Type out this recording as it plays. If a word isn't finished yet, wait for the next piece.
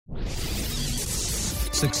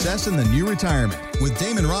Success in the New Retirement with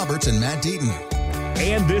Damon Roberts and Matt Deaton.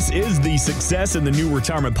 And this is the Success in the New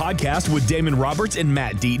Retirement podcast with Damon Roberts and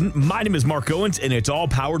Matt Deaton. My name is Mark Owens, and it's all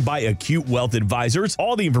powered by Acute Wealth Advisors.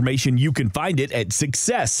 All the information, you can find it at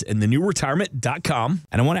successinthenewretirement.com.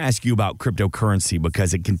 And I want to ask you about cryptocurrency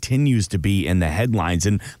because it continues to be in the headlines.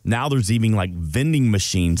 And now there's even like vending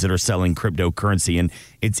machines that are selling cryptocurrency. And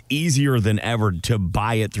it's easier than ever to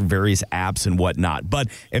buy it through various apps and whatnot. But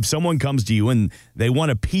if someone comes to you and they want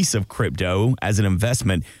a piece of crypto as an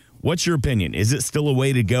investment, what's your opinion? Is it still a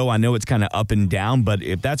way to go? I know it's kind of up and down, but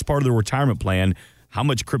if that's part of the retirement plan, how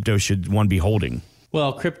much crypto should one be holding?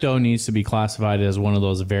 Well, crypto needs to be classified as one of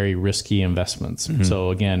those very risky investments. Mm-hmm.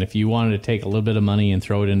 So again, if you wanted to take a little bit of money and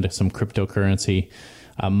throw it into some cryptocurrency,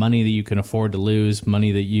 money that you can afford to lose,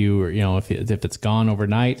 money that if it's gone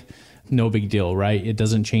overnight, no big deal, right? It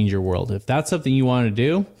doesn't change your world. If that's something you want to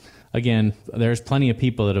do, again, there's plenty of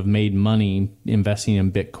people that have made money investing in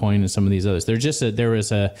Bitcoin and some of these others. There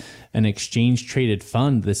is an exchange traded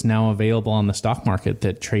fund that's now available on the stock market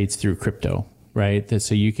that trades through crypto, right?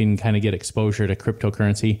 So you can kind of get exposure to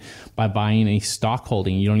cryptocurrency by buying a stock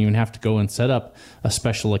holding. You don't even have to go and set up a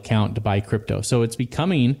special account to buy crypto. So it's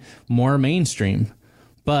becoming more mainstream.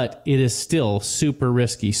 But it is still super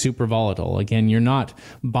risky, super volatile. Again, you're not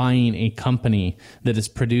buying a company that is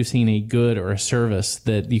producing a good or a service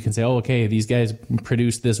that you can say, oh, okay, these guys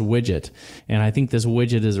produce this widget. And I think this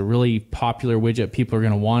widget is a really popular widget. People are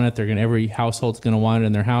going to want it. Every household's going to want it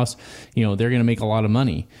in their house. They're going to make a lot of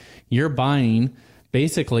money. You're buying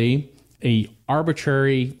basically a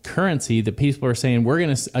arbitrary currency that people are saying we're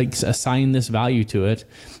going to assign this value to it,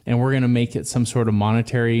 and we're going to make it some sort of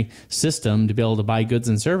monetary system to be able to buy goods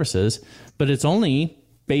and services, but it's only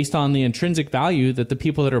based on the intrinsic value that the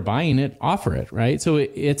people that are buying it offer it, right? So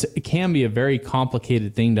it can be a very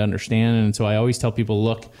complicated thing to understand, and so I always tell people,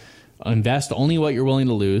 look, invest only what you're willing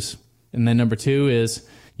to lose, and then number two is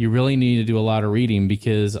you really need to do a lot of reading,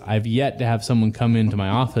 because I've yet to have someone come into my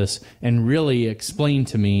office and really explain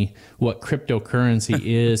to me what cryptocurrency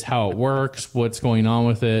is, how it works, what's going on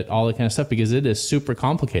with it, all that kind of stuff, because it is super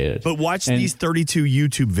complicated. But watch these 32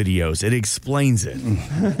 YouTube videos. It explains it.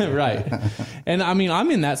 Right. And I mean, I'm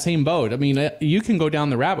in that same boat. I mean, you can go down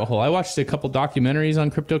the rabbit hole. I watched a couple documentaries on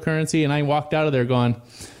cryptocurrency, and I walked out of there going,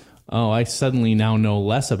 oh, I suddenly now know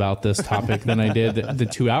less about this topic than I did the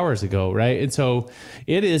 2 hours ago, right? And so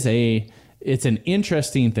it's an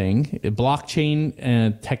interesting thing.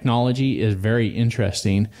 Blockchain technology is very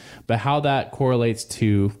interesting, but how that correlates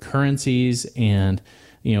to currencies and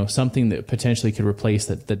something that potentially could replace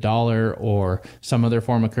the dollar or some other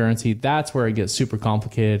form of currency, that's where it gets super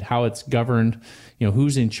complicated. How it's governed,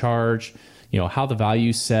 who's in charge, how the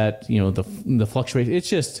value's set, the fluctuation.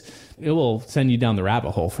 It will send you down the rabbit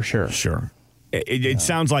hole for sure. Sure. It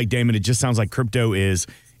sounds like, Damon, it just sounds like crypto it's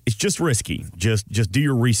just risky. Just do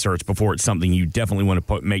your research before it's something you definitely want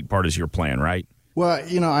to make part of your plan, right? Well,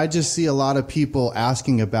 I just see a lot of people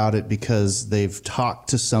asking about it because they've talked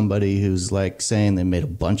to somebody who's like saying they made a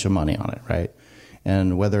bunch of money on it, right?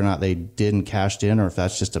 And whether or not they didn't cashed in or if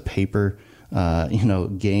that's just a paper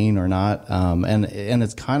gain or not. And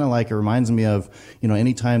it's kind of like, it reminds me of,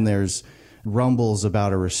 anytime there's rumbles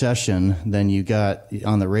about a recession, then you got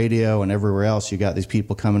on the radio and everywhere else, you got these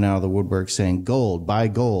people coming out of the woodwork saying buy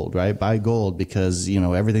gold, right? Buy gold because,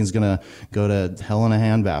 everything's going to go to hell in a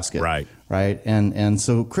handbasket. Right. Right. And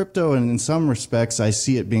so crypto, and in some respects, I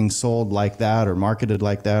see it being sold like that or marketed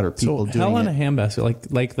like that, or people doing it. Hell in a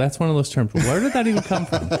handbasket, like that's one of those terms. Where did that even come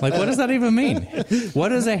from? Like, what does that even mean?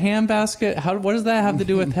 What is a handbasket? What does that have to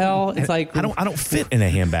do with hell? It's like, I don't fit in a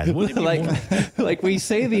handbasket. like we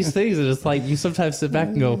say these things, and it's like you sometimes sit back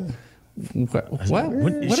and go,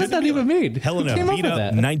 What does that even mean? Hell in a beat up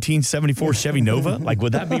 1974 Chevy Nova? Like,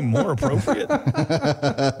 would that be more appropriate?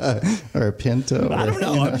 Or a Pinto? I don't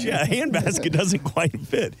know. A handbasket doesn't quite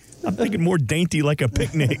fit. I'm thinking more dainty, like a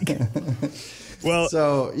picnic. Well,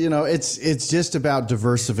 so, it's just about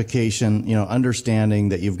diversification, understanding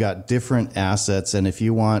that you've got different assets. And if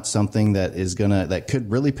you want something that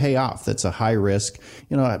could really pay off, that's a high risk,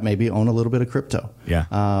 maybe own a little bit of crypto.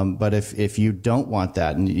 Yeah. But if you don't want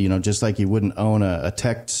that, and, just like you wouldn't own a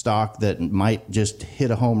tech stock that might just hit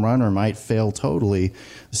a home run or might fail totally,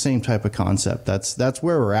 the same type of concept. That's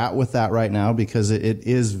where we're at with that right now, because it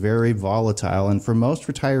is very volatile. And for most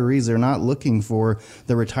retirees, they're not looking for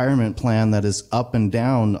the retirement plan that is up and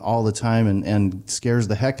down all the time and scares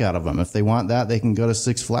the heck out of them. If they want that, they can go to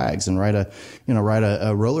Six Flags and ride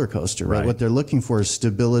a roller coaster, right? What they're looking for is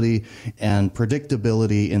stability and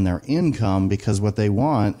predictability in their income, because what they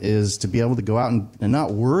want is to be able to go out and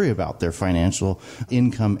not worry about their financial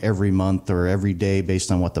income every month or every day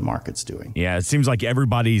based on what the market's doing. Yeah, it seems like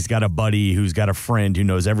everybody's got a buddy who's got a friend who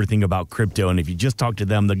knows everything about crypto, and if you just talk to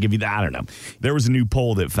them, they'll give you I don't know. There was a new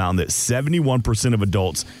poll that found that 71% of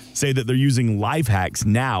adults say that they're using life hacks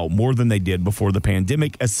now more than they did before the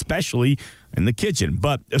pandemic, especially in the kitchen.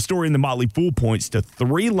 But a story in the Motley Fool points to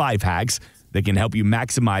 3 life hacks that can help you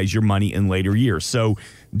maximize your money in later years. So,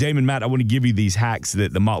 Damon, Matt, I want to give you these hacks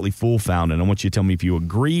that the Motley Fool found, and I want you to tell me if you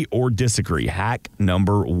agree or disagree. Hack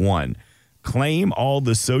number 1. Claim all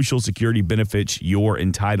the Social Security benefits you're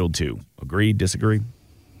entitled to. Agree, disagree?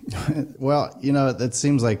 Well, that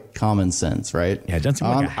seems like common sense, right? Yeah, it doesn't seem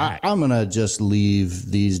like a hack. I'm going to just leave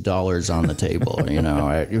these dollars on the table.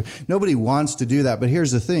 Nobody wants to do that. But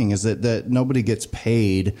here's the thing is that nobody gets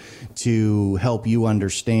paid to help you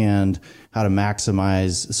understand how to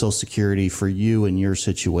maximize Social Security for you and your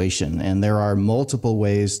situation. And there are multiple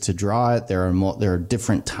ways to draw it. There are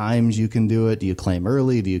different times you can do it. Do you claim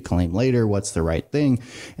early? Do you claim later? What's the right thing?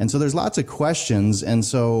 And so there's lots of questions. And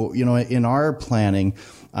so, in our planning,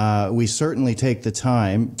 we certainly take the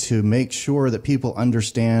time to make sure that people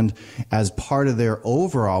understand, as part of their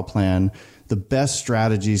overall plan, the best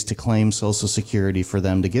strategies to claim Social Security for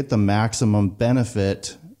them to get the maximum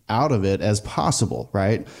benefit out of it as possible,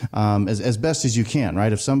 right? As best as you can,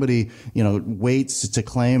 right? If somebody, waits to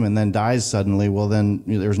claim and then dies suddenly, well, then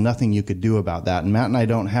there's nothing you could do about that. And Matt and I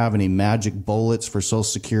don't have any magic bullets for Social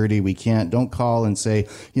Security. We don't call and say,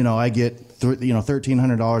 I get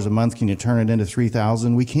 $1,300 a month. Can you turn it into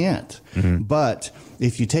 $3,000? We can't. Mm-hmm. But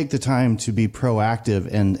if you take the time to be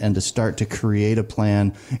proactive and to start to create a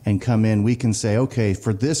plan and come in, we can say, okay,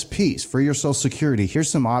 for this piece, for your Social Security, here's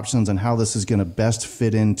some options on how this is going to best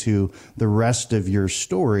fit into the rest of your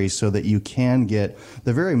story so that you can get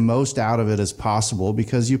the very most out of it as possible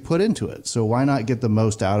because you put into it. So why not get the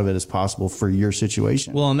most out of it as possible for your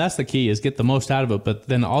situation? Well, and that's the key, is get the most out of it. But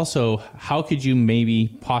then also, how could you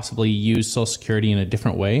maybe possibly use Social Security in a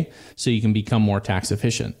different way so you can become more tax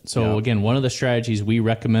efficient? So again, one of the strategies we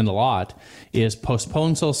recommend a lot is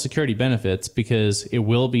postpone Social Security benefits, because it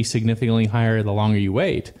will be significantly higher the longer you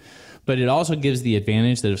wait. But it also gives the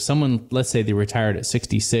advantage that if someone, let's say they retired at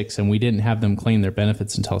 66 and we didn't have them claim their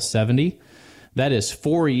benefits until 70, that is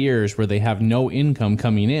 4 years where they have no income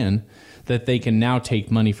coming in, that they can now take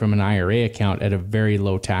money from an IRA account at a very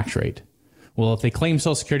low tax rate. Well, if they claim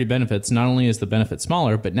Social Security benefits, not only is the benefit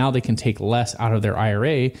smaller, but now they can take less out of their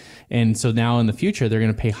IRA. And so now in the future, they're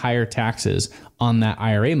going to pay higher taxes on that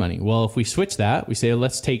IRA money. Well, if we switch that, we say,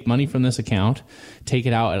 let's take money from this account, take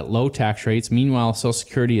it out at low tax rates. Meanwhile, Social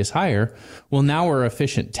Security is higher. Well, now we're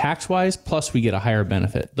efficient tax-wise, plus we get a higher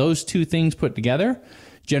benefit. Those two things put together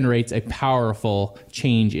generates a powerful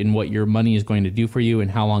change in what your money is going to do for you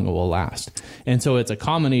and how long it will last. And so it's a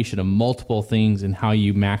combination of multiple things in how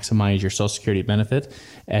you maximize your Social Security benefit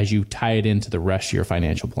as you tie it into the rest of your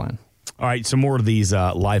financial plan. All right, some more of these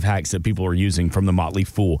life hacks that people are using from the Motley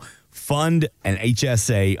Fool. Fund an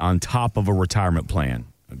HSA on top of a retirement plan.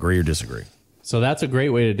 Agree or disagree? So that's a great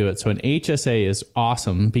way to do it. So an HSA is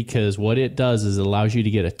awesome because what it does is it allows you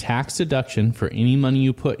to get a tax deduction for any money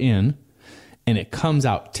you put in, and it comes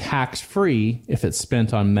out tax-free if it's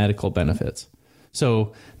spent on medical benefits.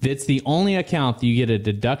 So it's the only account that you get a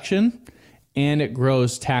deduction and it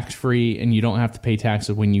grows tax-free and you don't have to pay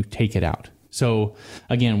taxes when you take it out. So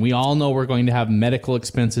again, we all know we're going to have medical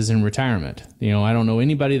expenses in retirement. I don't know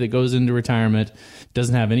anybody that goes into retirement,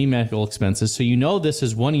 doesn't have any medical expenses. So this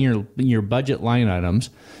is one of your budget line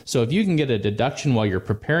items. So if you can get a deduction while you're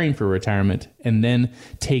preparing for retirement and then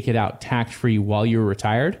take it out tax-free while you're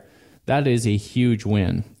retired, that is a huge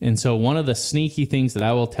win. And so one of the sneaky things that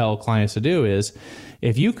I will tell clients to do is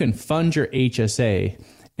if you can fund your HSA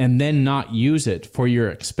and then not use it for your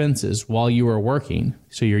expenses while you are working,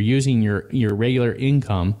 so you're using your regular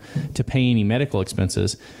income to pay any medical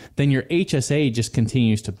expenses, then your HSA just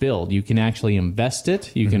continues to build. You can actually invest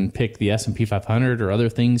it. You can pick the S&P 500 or other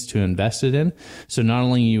things to invest it in. So not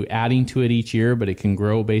only are you adding to it each year, but it can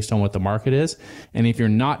grow based on what the market is. And if you're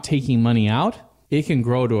not taking money out, it can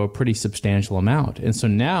grow to a pretty substantial amount. And so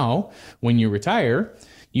now when you retire,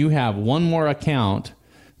 you have one more account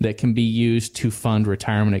that can be used to fund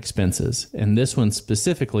retirement expenses. And this one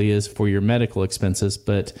specifically is for your medical expenses.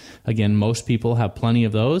 But again, most people have plenty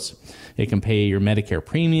of those. It can pay your Medicare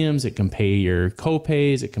premiums. It can pay your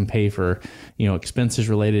co-pays. It can pay for, expenses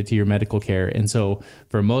related to your medical care. And so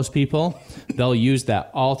for most people, they'll use that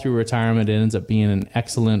all through retirement. It ends up being an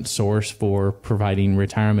excellent source for providing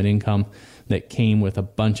retirement income that came with a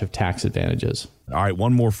bunch of tax advantages. All right,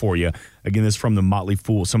 one more for you. Again, this is from the Motley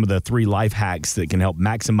Fool. Some of the 3 life hacks that can help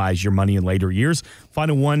maximize your money in later years.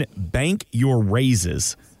 Final one, bank your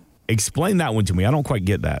raises. Explain that one to me. I don't quite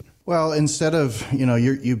get that. Well, instead of,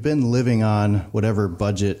 you've been living on whatever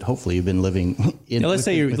budget, hopefully you've been living in. Let's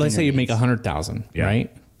say you make $100,000,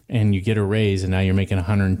 right? And you get a raise and now you're making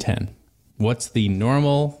 $110,000. What's the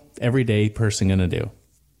normal everyday person going to do?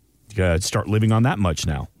 You got to start living on that much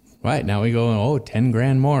now. Right. Now we go,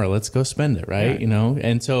 $10,000 more. Let's go spend it. Right. Yeah.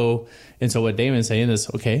 And so what Damon's saying is,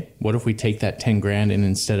 okay, what if we take that $10,000 and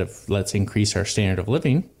instead of let's increase our standard of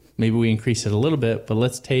living, maybe we increase it a little bit, but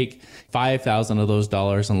let's take $5,000 of those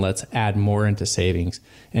dollars and let's add more into savings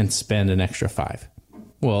and spend an extra $5,000.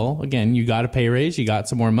 Well, again, you got a pay raise, you got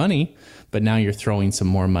some more money, but now you're throwing some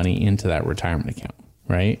more money into that retirement account.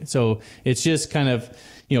 Right. So it's just kind of,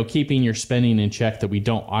 keeping your spending in check, that we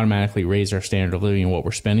don't automatically raise our standard of living and what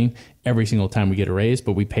we're spending every single time we get a raise,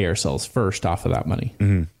 but we pay ourselves first off of that money.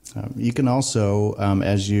 Mm-hmm. You can also,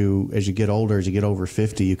 as you get older, as you get over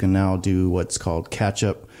 50, you can now do what's called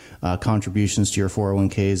catch-up contributions to your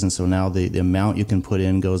 401ks. And so now the amount you can put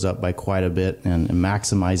in goes up by quite a bit, and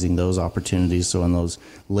maximizing those opportunities. So in those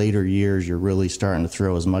later years, you're really starting to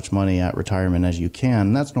throw as much money at retirement as you can.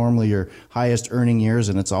 And that's normally your highest earning years.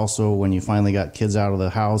 And it's also when you finally got kids out of the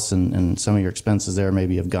house and some of your expenses there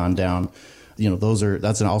maybe have gone down.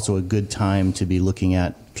 That's also a good time to be looking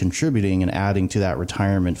at contributing and adding to that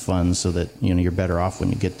retirement fund so that, you're better off when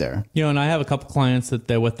you get there. And I have a couple clients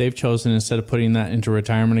that what they've chosen, instead of putting that into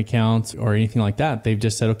retirement accounts or anything like that, they've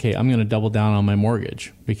just said, okay, I'm going to double down on my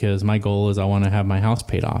mortgage because my goal is I want to have my house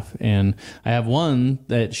paid off. And I have one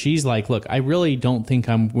that she's like, look, I really don't think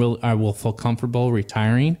I will feel comfortable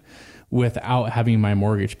retiring without having my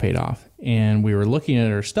mortgage paid off. And we were looking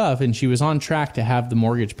at her stuff, and she was on track to have the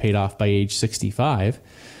mortgage paid off by age 65.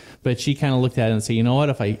 But she kind of looked at it and said, you know what,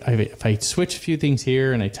 if I switch a few things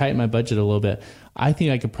here and I tighten my budget a little bit, I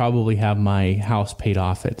think I could probably have my house paid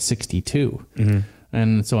off at 62. Mm-hmm.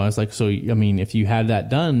 And so I was like, if you had that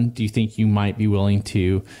done, do you think you might be willing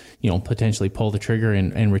to, potentially pull the trigger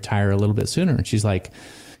and retire a little bit sooner? And she's like,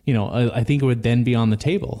 I think it would then be on the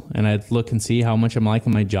table, and I'd look and see how much I'm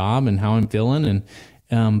liking my job and how I'm feeling.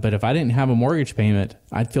 But if I didn't have a mortgage payment,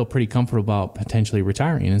 I'd feel pretty comfortable about potentially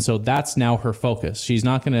retiring. And so that's now her focus. She's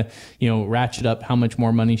not going to, ratchet up how much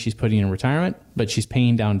more money she's putting in retirement, but she's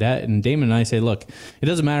paying down debt. And Damon and I say, look, it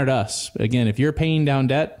doesn't matter to us. Again, if you're paying down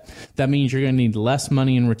debt, that means you're going to need less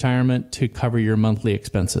money in retirement to cover your monthly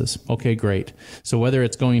expenses. Okay, great. So whether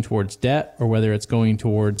it's going towards debt or whether it's going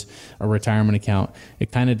towards a retirement account,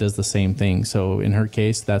 it kind of does the same thing. So in her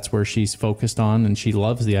case, that's where she's focused on, and she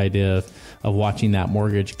loves the idea of watching that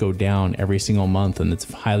mortgage go down every single month, and it's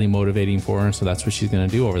highly motivating for her. So that's what she's going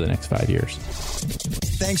to do over the next 5 years.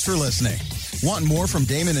 Thanks for listening. Want more from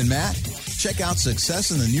Damon and Matt? Check out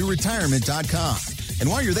successinthenewretirement.com. And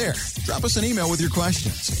while you're there, drop us an email with your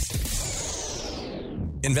questions.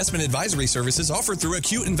 Investment advisory services offered through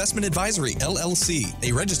Acute Investment Advisory, LLC,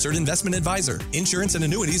 a registered investment advisor. Insurance and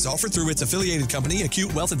annuities offered through its affiliated company,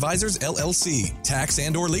 Acute Wealth Advisors, LLC. Tax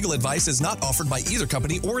and or legal advice is not offered by either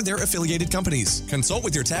company or their affiliated companies. Consult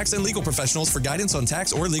with your tax and legal professionals for guidance on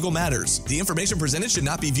tax or legal matters. The information presented should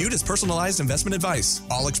not be viewed as personalized investment advice.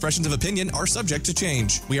 All expressions of opinion are subject to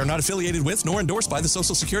change. We are not affiliated with nor endorsed by the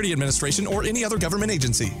Social Security Administration or any other government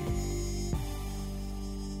agency.